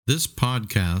This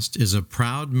podcast is a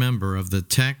proud member of the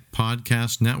Tech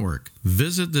Podcast Network.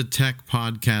 Visit the Tech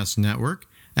Podcast Network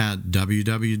at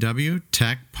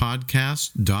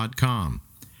www.techpodcast.com.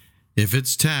 If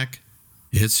it's tech,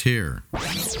 it's here.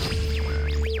 Welcome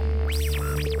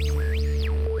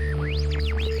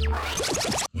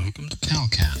to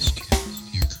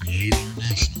CalCast, your Create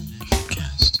International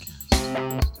podcast.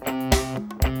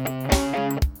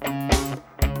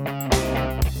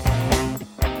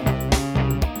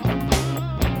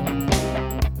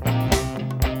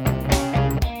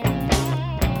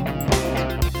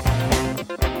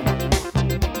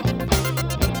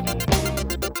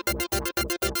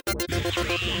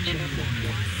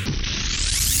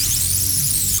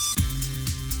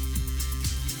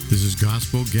 This is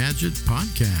Gospel Gadget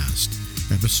Podcast,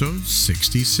 episode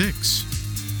 66.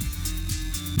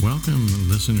 Welcome,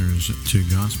 listeners, to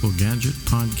Gospel Gadget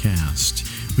Podcast.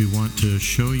 We want to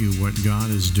show you what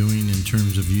God is doing in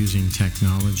terms of using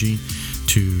technology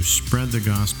to spread the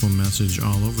gospel message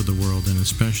all over the world and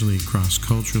especially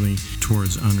cross-culturally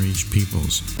towards unreached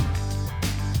peoples.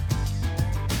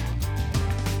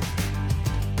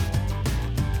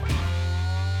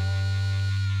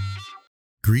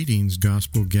 Greetings,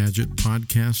 Gospel Gadget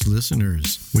Podcast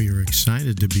listeners. We are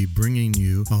excited to be bringing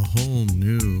you a whole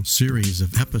new series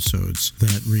of episodes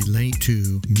that relate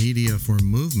to media for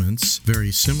movements,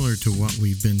 very similar to what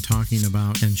we've been talking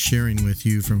about and sharing with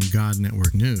you from God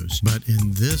Network News. But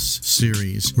in this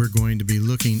series, we're going to be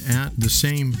looking at the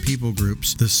same people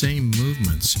groups, the same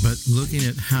movements, but looking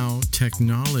at how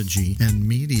technology and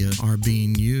media are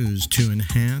being used to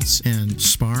enhance and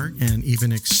spark and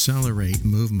even accelerate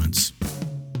movements.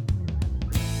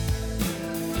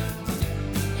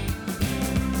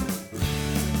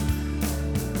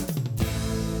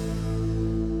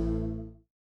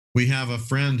 We have a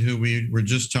friend who we were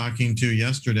just talking to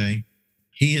yesterday.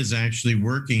 He is actually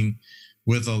working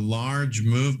with a large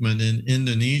movement in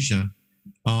Indonesia,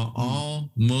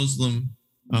 all Muslim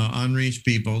unreached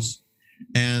peoples.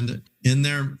 And in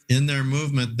their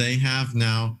movement, they have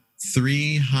now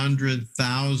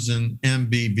 300,000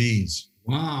 MBBs.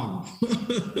 Wow.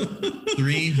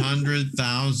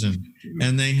 300,000.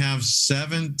 And they have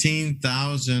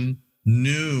 17,000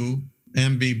 new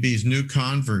MBBs, new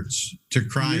converts to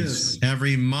Christ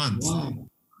every month. Wow.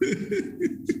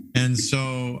 And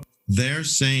so they're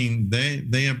saying,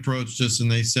 they approached us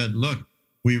and they said, look,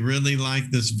 we really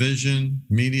like this vision,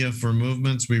 media for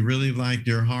movements. We really like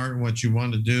your heart, what you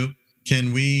want to do.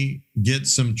 Can we get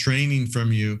some training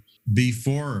from you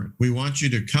before? We want you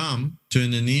to come to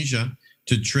Indonesia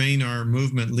to train our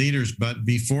movement leaders. But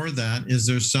before that, is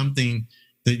there something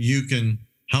that you can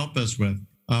help us with?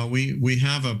 We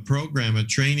have a program, a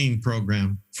training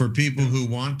program for people who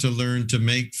want to learn to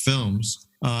make films.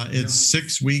 It's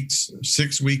 6 weeks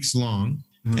long,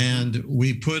 and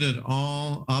we put it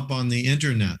all up on the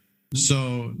internet.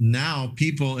 So now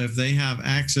people, if they have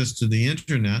access to the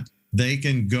internet, they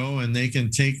can go and they can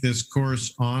take this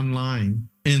course online.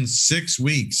 In 6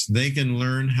 weeks, they can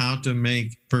learn how to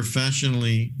make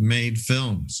professionally made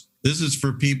films. This is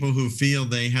for people who feel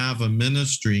they have a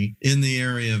ministry in the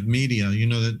area of media,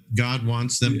 that God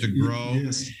wants them to grow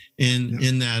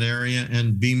in that area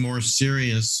and be more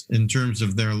serious in terms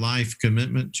of their life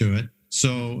commitment to it.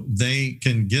 So they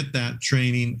can get that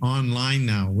training online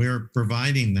now. We're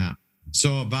providing that.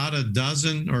 So about a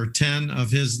dozen or 10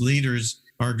 of his leaders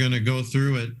are going to go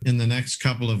through it in the next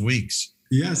couple of weeks.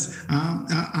 Yes,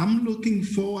 I'm looking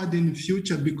forward in the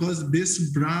future because this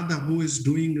brother who is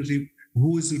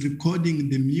recording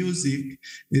the music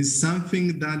is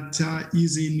something that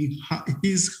is in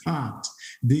his heart.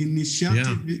 The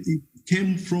initiative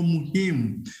came from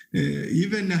him.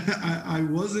 Even I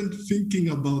wasn't thinking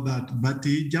about that, but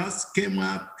he just came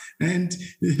up and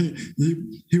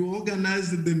he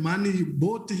organized the money, he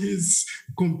bought his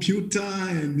computer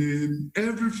and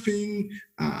everything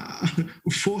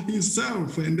for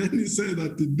himself. And then he said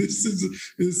that this is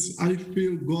I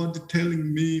feel God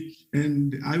telling me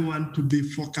and I want to be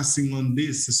focusing on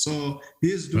this. So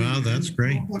he's doing. Wow, that's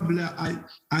great. Probably I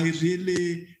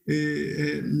really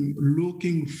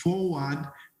looking forward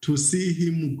to see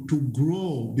him to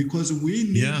grow because we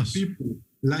need people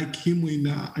like him in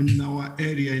our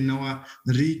area, in our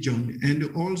region. And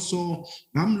also,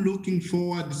 I'm looking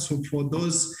forward for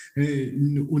those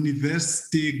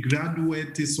university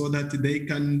graduates so that they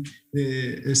can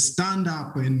stand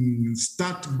up and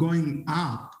start going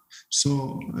up.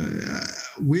 So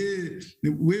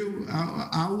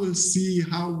I will see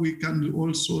how we can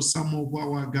also some of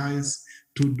our guys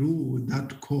to do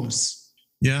that course.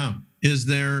 Yeah. Is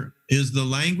there is the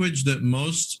language that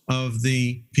most of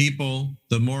the people,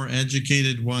 the more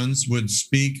educated ones, would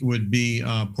speak would be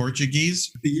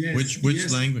Portuguese? Yes.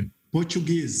 Which language?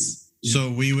 Portuguese. Yeah.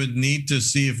 So we would need to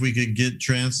see if we could get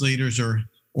translators or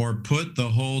put the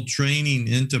whole training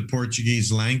into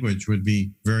Portuguese language would be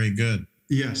very good.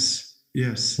 Yes.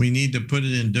 We need to put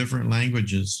it in different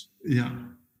languages. Yeah.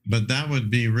 But that would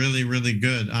be really, really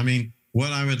good. I mean,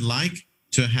 what I would like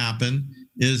to happen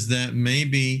is that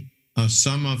maybe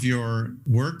some of your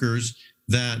workers,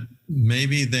 that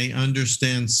maybe they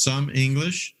understand some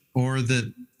English, or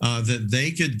that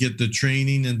they could get the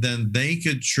training and then they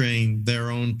could train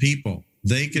their own people.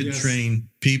 They could train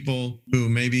people who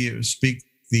maybe speak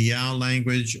the Yao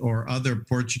language or other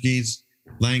Portuguese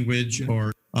language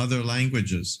or other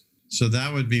languages. So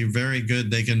that would be very good.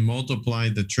 They can multiply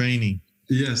the training.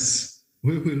 Yes,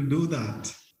 we will do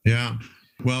that. Yeah.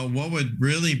 Well, what would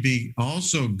really be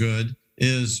also good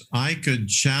is I could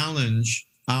challenge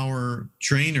our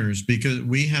trainers, because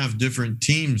we have different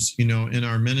teams, in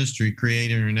our ministry,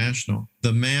 Create International.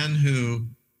 The man who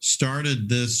started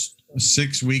this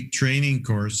 6-week training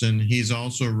course, and he's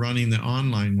also running the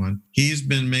online one, he's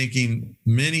been making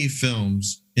many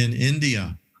films in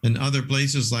India and other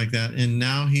places like that. And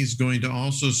now he's going to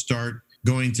also start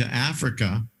going to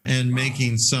Africa and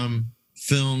making some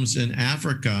films in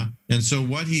Africa. And so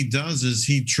what he does is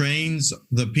he trains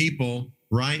the people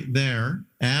right there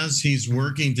as he's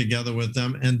working together with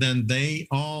them, and then they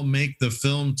all make the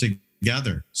film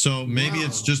together. So maybe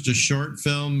it's just a short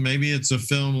film, maybe it's a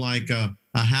film like a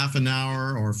half an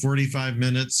hour or 45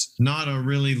 minutes, not a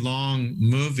really long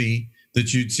movie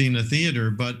that you'd see in a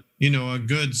theater, but a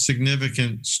good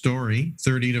significant story,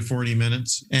 30 to 40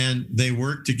 minutes, and they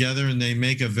work together and they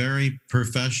make a very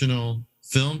professional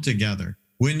film together.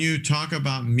 When you talk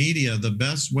about media, the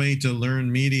best way to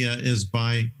learn media is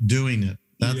by doing it.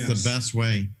 That's the best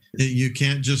way. You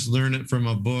can't just learn it from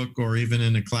a book or even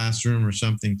in a classroom or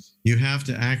something. You have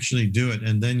to actually do it,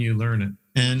 and then you learn it.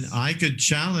 And I could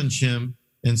challenge him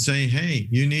and say, hey,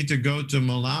 you need to go to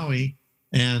Malawi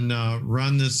and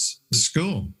run this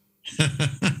school.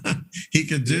 He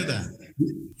could do that.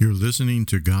 You're listening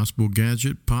to Gospel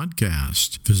Gadget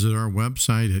Podcast. Visit our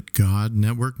website at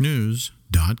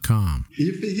godnetworknews.com.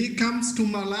 If he comes to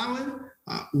Malawi,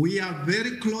 we are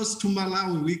very close to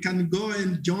Malawi. We can go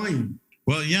and join.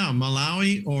 Well, yeah,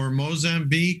 Malawi or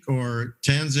Mozambique or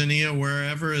Tanzania,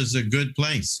 wherever is a good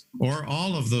place, or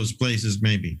all of those places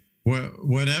maybe.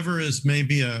 Whatever is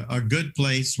maybe a good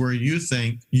place where you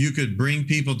think you could bring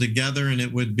people together, and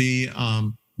it would be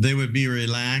they would be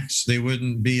relaxed. They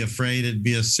wouldn't be afraid. It'd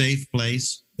be a safe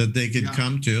place that they could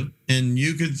come to. And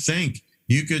you could think,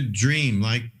 you could dream,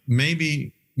 like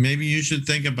maybe you should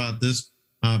think about this,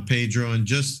 Pedro, and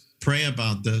just pray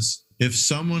about this. If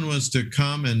someone was to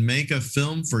come and make a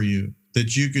film for you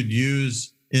that you could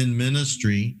use in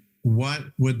ministry, what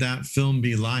would that film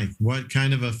be like? What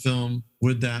kind of a film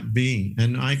would that be?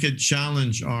 And I could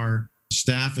challenge our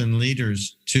staff and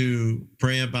leaders to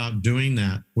pray about doing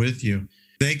that with you.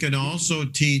 They could also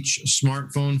teach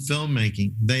smartphone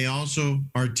filmmaking. They also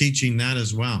are teaching that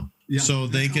as well. Yeah. So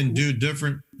they can do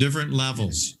different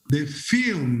levels. The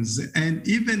films and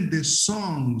even the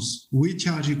songs which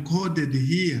are recorded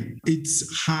here, it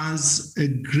has a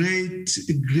great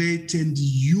and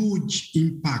huge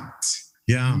impact.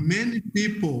 Yeah. Many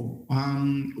people,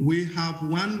 we have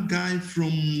one guy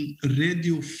from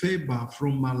Radio Faber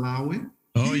from Malawi.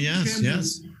 Oh, yes.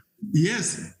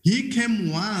 Yes, he came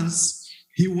once.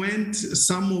 He went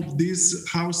some of these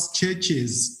house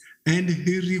churches and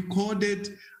he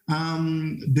recorded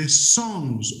the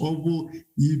songs of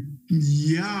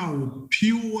Yao,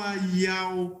 pure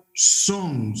Yao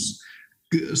songs.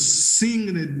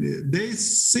 They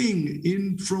sing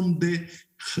in from the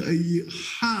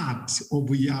heart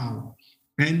of Yao.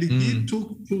 And he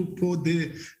took to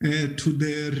the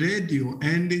radio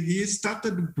and he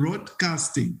started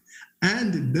broadcasting.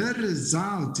 And the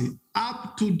result,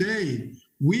 up today,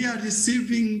 we are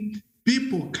receiving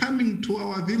people coming to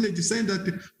our village saying that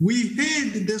we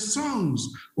heard the songs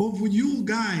of you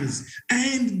guys,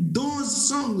 and those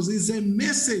songs is a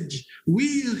message.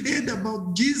 We heard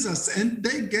about Jesus and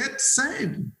they get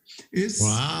saved.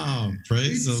 Wow,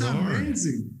 praise the Lord.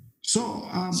 Amazing. So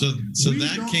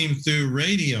that came through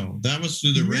radio. That was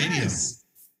through the radio.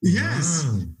 Yes,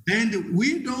 wow. And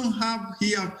we don't have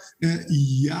here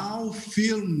Yao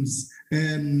films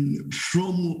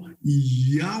from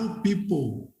Yao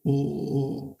people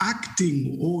or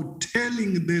acting or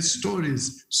telling their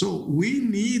stories. So we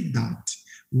need that.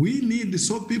 We need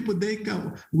so people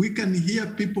we can hear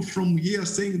people from here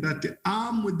saying that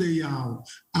I'm with the Yao,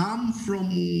 I'm from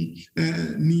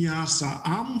Niassa,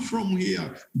 I'm from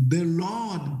here. The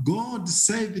Lord God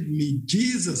saved me,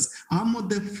 Jesus. I'm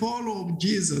the follower of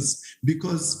Jesus,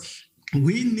 because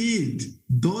we need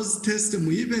those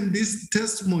testimonies, even these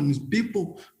testimonies,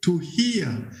 people to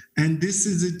hear, and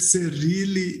it's a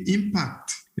really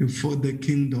impact for the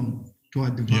kingdom to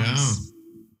advance.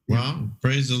 Yeah. Wow,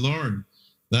 praise the Lord.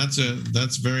 That's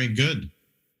very good.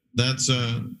 That's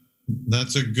a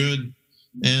good,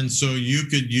 and so you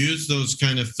could use those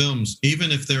kind of films,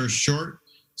 even if they're short,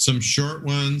 some short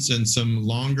ones and some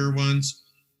longer ones.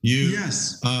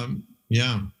 Yes.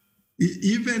 Yeah.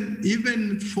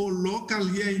 Even for local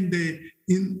here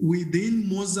within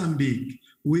Mozambique,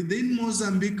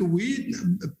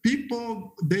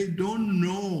 people, they don't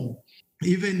know.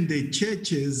 Even the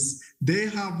churches, they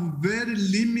have very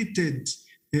limited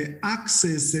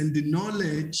access and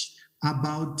knowledge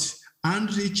about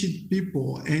unreached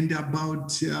people and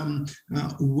about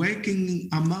working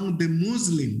among the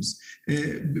Muslims.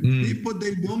 People,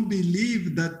 they don't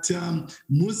believe that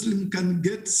Muslim can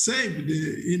get saved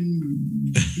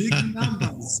in big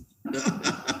numbers.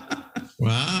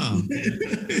 Wow.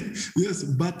 Yes,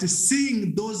 but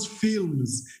seeing those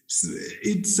films,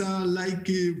 it's like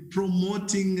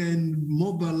promoting and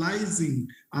mobilizing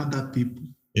other people.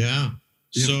 Yeah.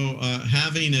 So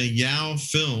having a Yao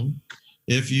film,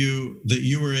 that you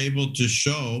were able to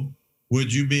show,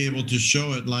 would you be able to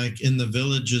show it like in the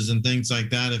villages and things like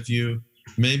that? If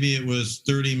maybe it was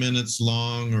 30 minutes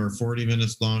long or 40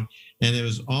 minutes long, and it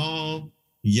was all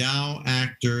Yao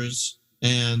actors,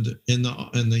 and in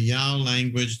the Yao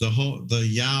language, the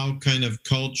Yao kind of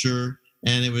culture,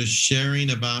 and it was sharing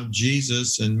about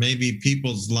Jesus and maybe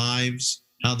people's lives,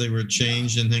 how they were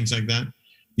changed and things like that.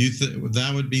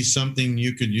 That would be something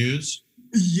you could use?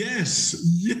 Yes,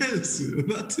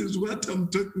 that is what I'm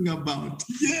talking about.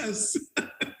 Yes.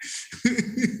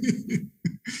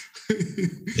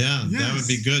 Yeah, yes. That would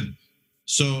be good.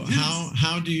 So yes.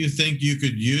 How do you think you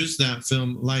could use that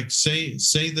film? Like say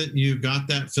that you got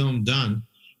that film done,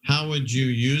 how would you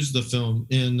use the film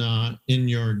in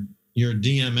your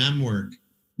DMM work?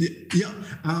 Yeah,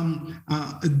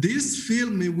 this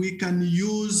film we can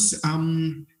use.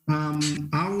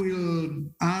 I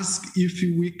will ask if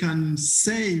we can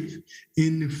save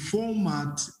in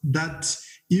format that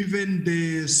even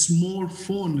the small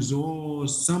phones or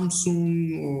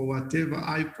Samsung or whatever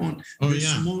iPhone,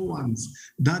 small ones,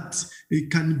 that it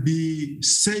can be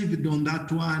saved on that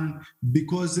one,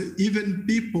 because even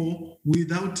people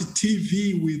without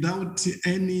TV, without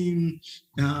any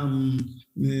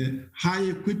high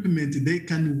equipment, they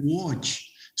can watch.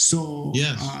 So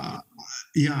yes.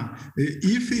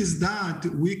 If it's that,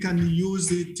 we can use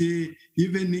it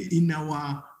even in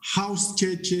our house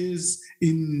churches,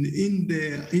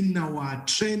 in our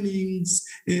trainings,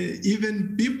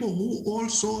 even people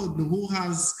who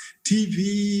has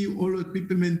TV or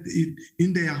equipment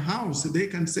in their house, they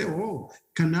can say, "Oh,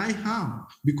 can I have?"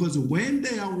 Because when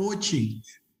they are watching,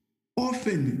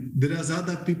 often there is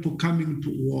other people coming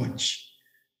to watch.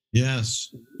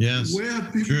 Yes. Where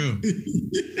people, true.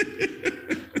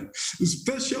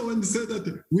 Especially when they say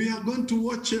that we are going to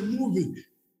watch a movie,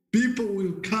 people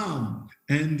will come,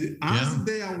 and as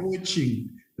they are watching,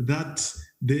 that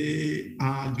they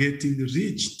are getting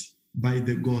reached by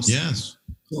the gospel. Yes.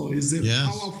 So it's a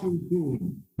powerful tool.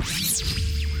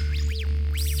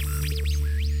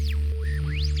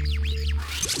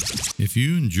 If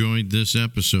you enjoyed this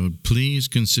episode, please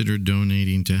consider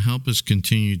donating to help us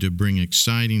continue to bring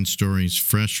exciting stories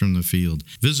fresh from the field.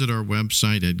 Visit our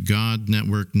website at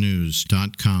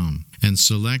godnetworknews.com and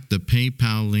select the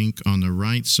PayPal link on the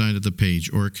right side of the page,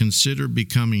 or consider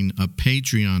becoming a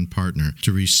Patreon partner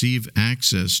to receive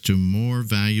access to more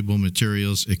valuable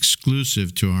materials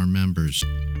exclusive to our members.